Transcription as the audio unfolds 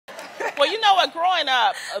Well, you know what? Growing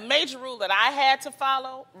up, a major rule that I had to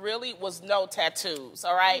follow really was no tattoos,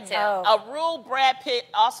 all right? A rule Brad Pitt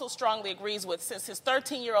also strongly agrees with since his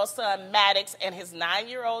 13-year-old son, Maddox, and his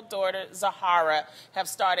 9-year-old daughter, Zahara, have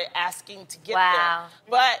started asking to get them.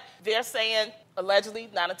 But they're saying, allegedly,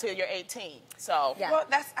 not until you're 18. So, well,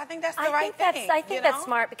 I think that's the right thing. I think that's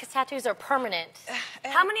smart because tattoos are permanent.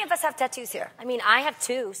 How many of us have tattoos here? I mean, I have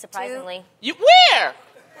 2, surprisingly. You where?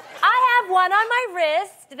 I have one on my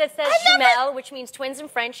wrist that says Jumel, which means twins in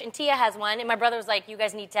French, and Tia has one, and my brother was like, you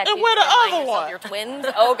guys need tattoos. And where the other one? You're twins?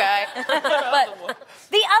 Okay. But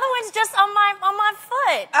the other one's just on my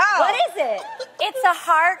foot. Oh. What is it? It's a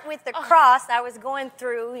heart with the cross. I was going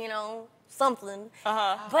through, you know, something.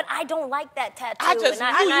 But I don't like that tattoo. I just knew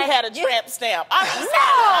you had a tramp stamp. No!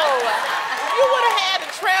 You would have had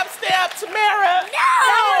a tramp stamp, Tamara. No!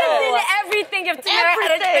 That would have been everything if Tamara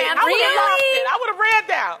had a tramp. I would have read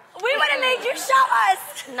down. We would have made you show us.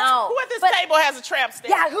 No. Who at this table has a tramp stamp?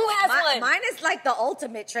 Yeah, who has one? Mine is like the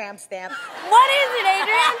ultimate tramp stamp. What is it,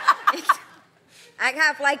 Adrienne? I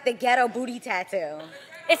have like the ghetto booty tattoo.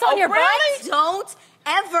 It's on your butt? Don't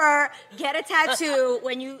ever get a tattoo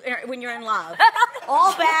when you're in love.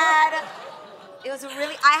 All bad. It was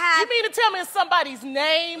really. You mean to tell me it's somebody's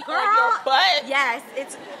name on your butt? Yes,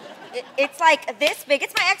 it's like this big.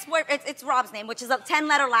 It's my ex-boyfriend. It's Rob's name, which is a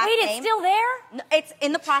 10-letter last name. Wait, it's still there? No, it's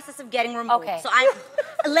in the process of getting removed. Okay. So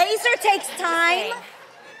laser takes time.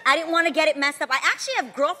 I didn't want to get it messed up. I actually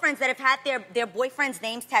have girlfriends that have had their boyfriends'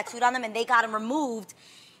 names tattooed on them, and they got them removed.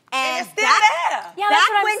 And it's still there. Yeah, that's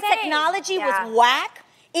what I'm when saying. technology was whack,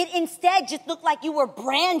 it instead just looked like you were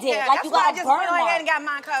branded, Yeah, like that's you why got I just burn went ahead mark. and got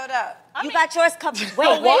mine covered up. You got yours covered.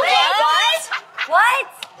 Wait, What? What?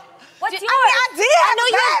 What's yours? I did. I know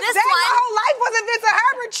you have this one. My whole life was a Vincent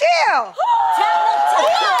Herbert chill.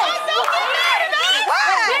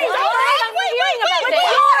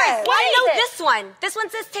 I know this one. This one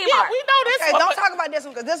says Tamar. Yeah, we know this Okay, one. don't talk about this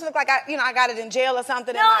one because this one look like I got it in jail or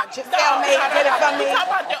something. And my cellmate did it for me.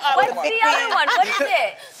 What's the other one? What is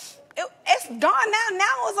it? It's gone now.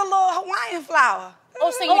 Now it's a little Hawaiian flower. Oh,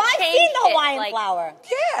 so you I've changed seen the it, Hawaiian like- flower.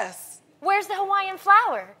 Yes. Where's the Hawaiian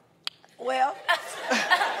flower? Well,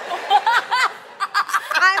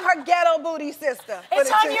 I'm her ghetto booty sister.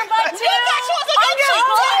 It's on your butt, too? On your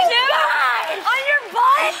butt, too? On your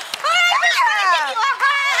butt? Yeah.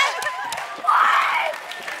 What?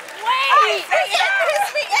 Wait. Wait.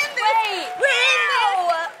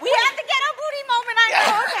 We had the ghetto booty moment. I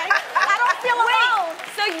know. Okay. I don't feel alone.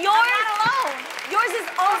 So yours is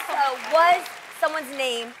also was someone's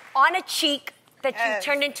name on a cheek that you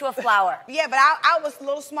turned into a flower. Yeah, but I was a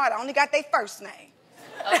little smart. I only got their first name.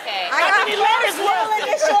 Okay. I got many letters middle was it?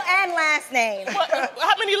 initial and last name.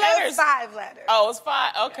 How many It letters? was 5 letters. Oh, it's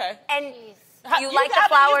 5. Okay. And you You like the got it,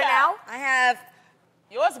 flower you got now? I have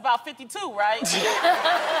Yours about 52, right?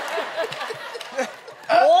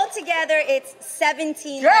 all together. It's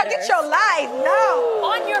 17 Girl, letters. get your life.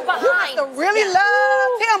 No. On your You behind. must have really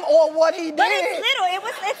loved him or what he did. But it's little.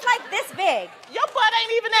 It's like this big. Your butt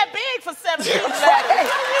ain't even that big for 17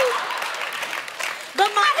 letters. But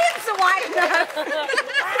my hips are wide enough. That's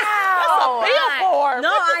a billboard. No,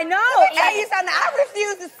 I know. Let me tell you something. I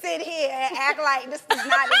refuse to sit here and act like this does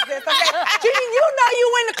not exist. Okay, you know you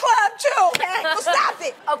in the club too. Okay, so stop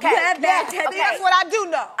it. Okay. You have bad Yeah, tattoos. that's what I do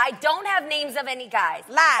know. I don't have names of any guys.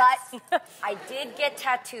 Lies. But I did get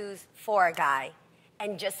tattoos for a guy.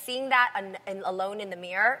 And just seeing that alone in the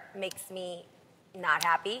mirror makes me not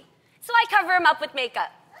happy. So I cover him up with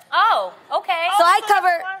makeup. Oh, okay. So I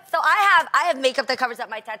have makeup that covers up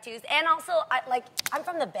my tattoos, and also I'm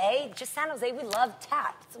from the Bay, just San Jose. We love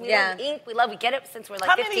tats. We love ink. We get it since we're like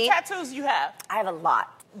How 15. many tattoos you have? I have a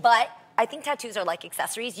lot, but I think tattoos are like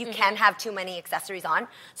accessories. You can have too many accessories on,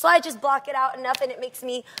 so I just block it out enough, and it makes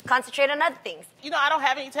me concentrate on other things. You know, I don't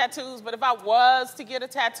have any tattoos, but if I was to get a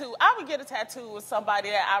tattoo, I would get a tattoo with somebody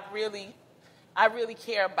that I really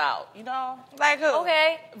care about, you know? Like who?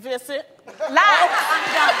 Okay. Vincent. Lies.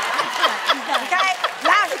 Okay?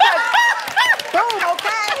 Lies because, boom,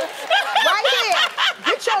 okay? Right here.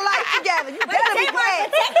 Get your life together. You better be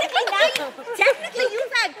glad. Technically,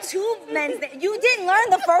 you've had 2 men's names. You didn't learn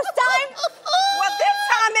the first time? Well, this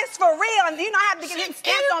time it's for real. And you know, I have to get it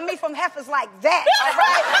stamped on me from heifers like that, all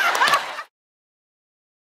right?